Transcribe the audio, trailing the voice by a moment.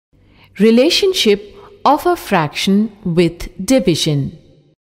Relationship of a fraction with division.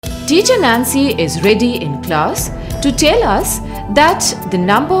 Teacher Nancy is ready in class to tell us that the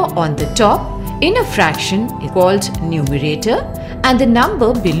number on the top in a fraction is called numerator and the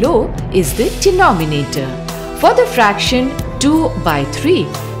number below is the denominator. For the fraction 2 by 3,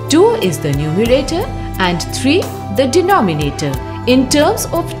 2 is the numerator and 3 the denominator. In terms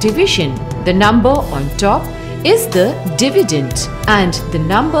of division, the number on top is the dividend and the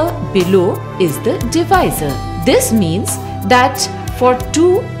number below is the divisor. This means that for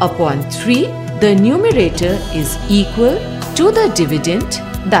 2 upon 3, the numerator is equal to the dividend,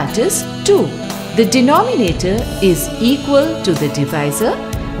 that is 2. The denominator is equal to the divisor,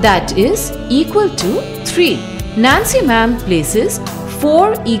 that is equal to 3. Nancy ma'am places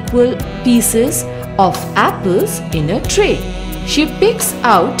 4 equal pieces of apples in a tray. She picks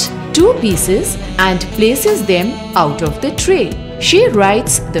out 2 pieces and places them out of the tray. She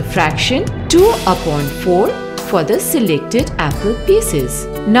writes the fraction 2 upon 4 for the selected apple pieces.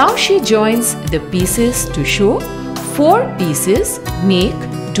 Now she joins the pieces to show 4 pieces make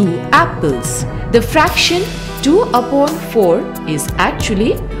 2 apples. The fraction 2 upon 4 is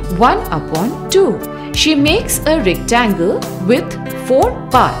actually 1 upon 2. She makes a rectangle with 4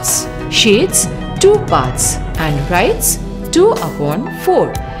 parts, shades 2 parts and writes 2 upon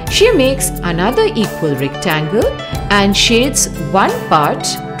 4. She makes another equal rectangle and shades 1 part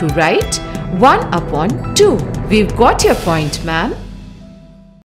to write 1 upon 2. We've got your point, ma'am.